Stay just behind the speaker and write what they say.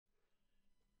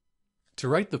To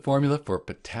write the formula for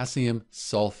potassium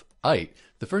sulfite,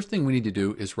 the first thing we need to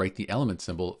do is write the element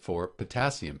symbol for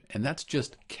potassium, and that's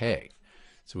just K.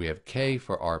 So we have K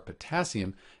for our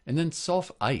potassium, and then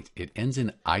sulfite. It ends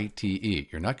in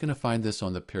ITE. You're not going to find this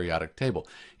on the periodic table.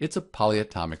 It's a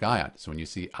polyatomic ion. So when you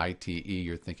see ITE,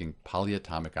 you're thinking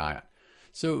polyatomic ion.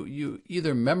 So you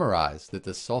either memorize that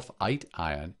the sulfite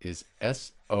ion is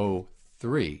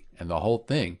SO3, and the whole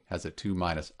thing has a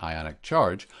 2- ionic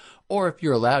charge, or if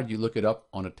you're allowed, you look it up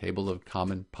on a table of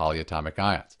common polyatomic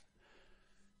ions.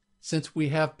 Since we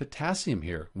have potassium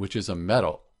here, which is a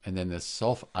metal, and then this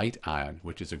sulfite ion,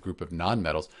 which is a group of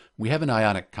nonmetals, we have an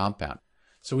ionic compound.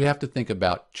 So we have to think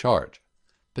about charge.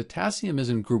 Potassium is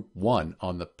in group 1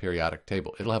 on the periodic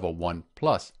table. It'll have a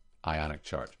 1+ ionic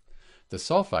charge. The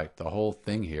sulfite, the whole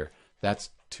thing here, that's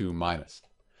 2-.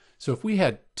 So if we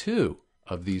had 2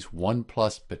 of these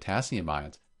 1+ potassium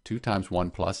ions, 2 times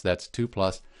 1+, that's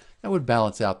 2+, that would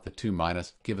balance out the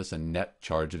 2-, give us a net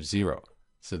charge of 0.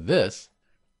 So this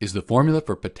is the formula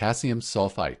for potassium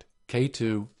sulfite,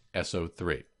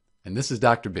 K2SO3. And this is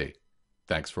Dr. B.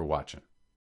 Thanks for watching.